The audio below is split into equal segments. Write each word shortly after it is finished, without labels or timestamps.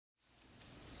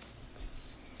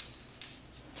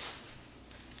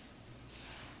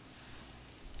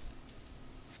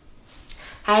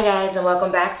Hi guys, and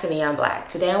welcome back to Neon Black.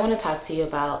 Today I want to talk to you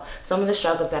about some of the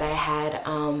struggles that I had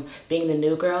being the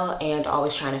new girl and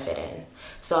always trying to fit in.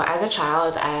 So as a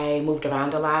child, I moved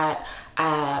around a lot.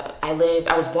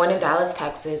 I was born in Dallas,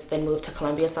 Texas, then moved to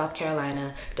Columbia, South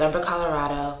Carolina, Denver,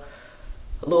 Colorado,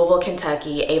 Louisville,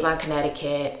 Kentucky, Avon,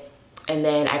 Connecticut, and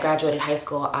then I graduated high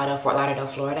school out of Fort Lauderdale,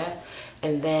 Florida.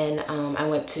 And then I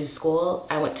went to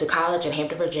college in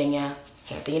Hampton, Virginia,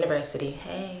 Hampton University,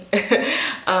 hey.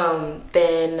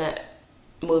 Then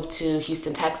moved to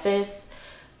Houston, Texas,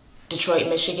 Detroit,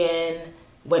 Michigan,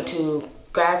 went to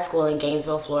grad school in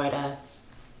Gainesville, Florida,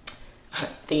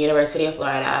 the University of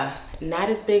Florida. Not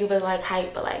as big of a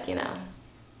hype, but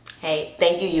hey,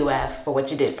 thank you UF for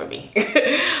what you did for me.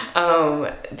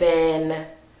 Then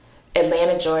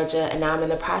Atlanta, Georgia, and now I'm in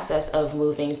the process of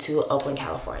moving to Oakland,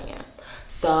 California.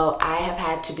 So I have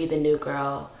had to be the new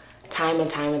girl time and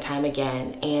time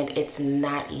again, and it's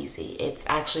not easy. It's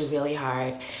actually really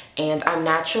hard, and I'm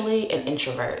naturally an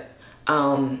introvert.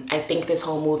 I think this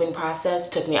whole moving process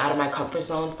took me out of my comfort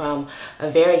zone from a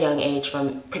very young age,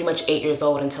 from pretty much 8 years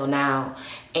old until now,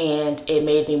 and it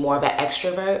made me more of an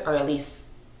extrovert, or at least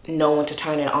know when to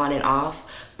turn it on and off.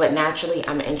 But naturally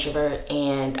I'm an introvert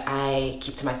and I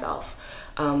keep to myself.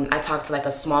 I talk to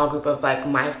a small group of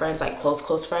my friends,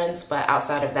 close friends, but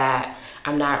outside of that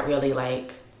I'm not really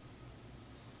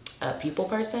a people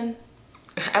person.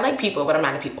 I like people, but I'm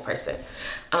not a people person.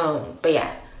 But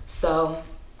yeah, so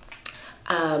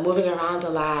moving around a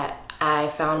lot, I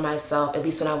found myself, at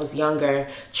least when I was younger,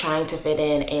 trying to fit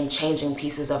in and changing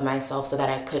pieces of myself so that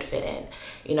I could fit in.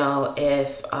 You know,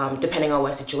 if depending on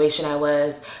what situation I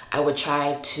was, I would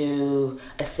try to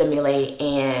assimilate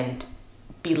and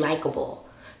be likable.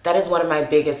 That is one of my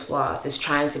biggest flaws, is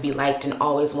trying to be liked and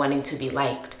always wanting to be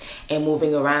liked. And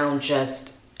moving around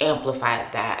just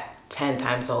amplified that 10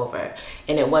 times over.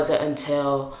 And it wasn't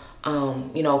until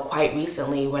quite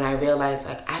recently when I realized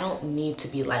I don't need to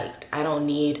be liked. I don't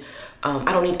need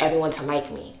everyone to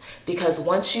like me, because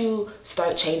once you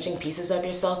start changing pieces of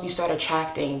yourself, you start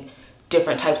attracting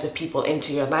different types of people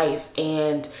into your life,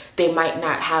 and they might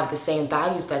not have the same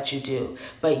values that you do,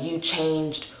 but you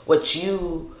changed what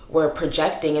you were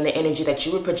projecting and the energy that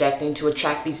you were projecting to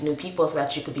attract these new people so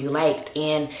that you could be liked.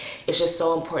 And it's just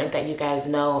so important that you guys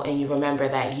know and you remember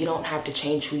that you don't have to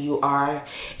change who you are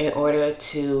in order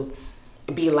to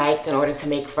be liked, in order to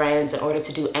make friends, in order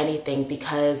to do anything,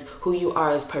 because who you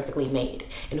are is perfectly made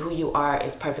and who you are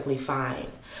is perfectly fine.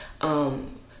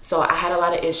 So I had a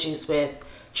lot of issues with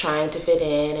trying to fit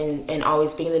in and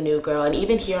always being the new girl. And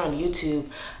even here on YouTube,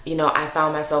 I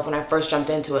found myself, when I first jumped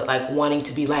into it, wanting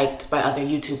to be liked by other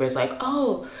YouTubers,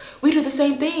 oh, we do the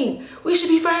same thing, we should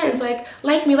be friends, like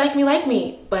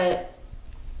me. But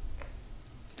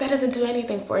that doesn't do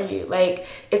anything for you.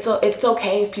 It's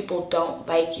okay if people don't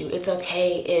like you. It's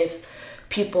okay if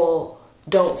people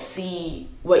don't see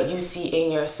what you see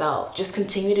in yourself. Just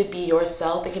continue to be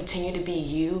yourself and continue to be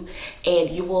you, and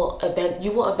you will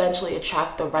eventually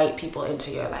attract the right people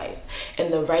into your life,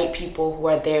 and the right people who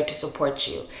are there to support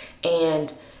you.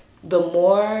 And the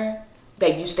more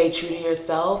that you stay true to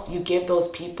yourself, you give those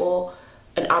people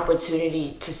an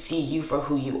opportunity to see you for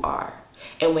who you are.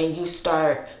 And when you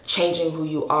start changing who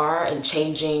you are and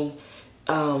changing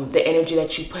the energy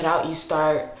that you put out,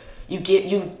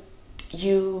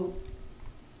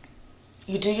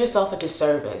 you do yourself a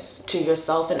disservice to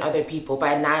yourself and other people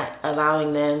by not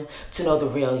allowing them to know the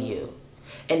real you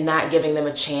and not giving them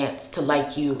a chance to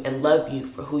like you and love you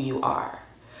for who you are.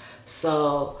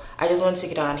 So I just wanted to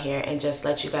get on here and just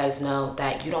let you guys know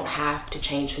that you don't have to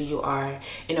change who you are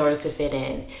in order to fit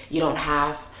in. You don't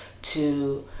have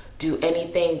to do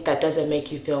anything that doesn't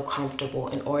make you feel comfortable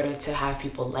in order to have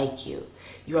people like you.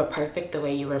 You are perfect the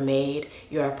way you were made.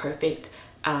 You are perfect.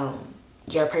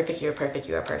 You're perfect. You're perfect.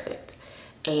 You are perfect.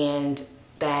 And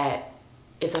that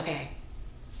it's okay.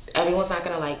 Everyone's not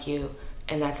gonna like you,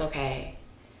 and that's okay.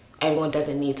 Everyone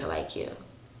doesn't need to like you,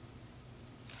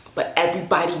 but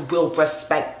everybody will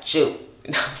respect you.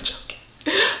 No, I'm joking.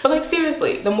 But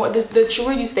seriously, the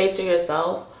truer you stay to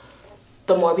yourself,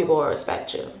 the more people will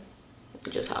respect you.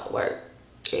 It's just how it works.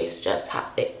 It's just how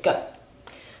it goes.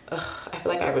 I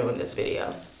feel like I ruined this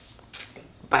video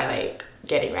by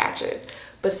getting ratchet.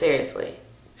 But seriously,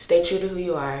 stay true to who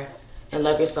you are and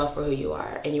love yourself for who you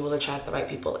are, and you will attract the right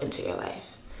people into your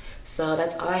life. So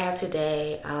that's all I have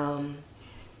today.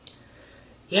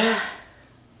 Yeah,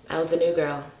 I was the new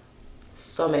girl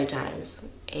so many times,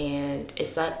 and it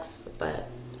sucks, but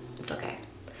it's okay.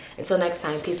 Until next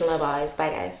time, peace and love always.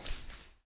 Bye guys.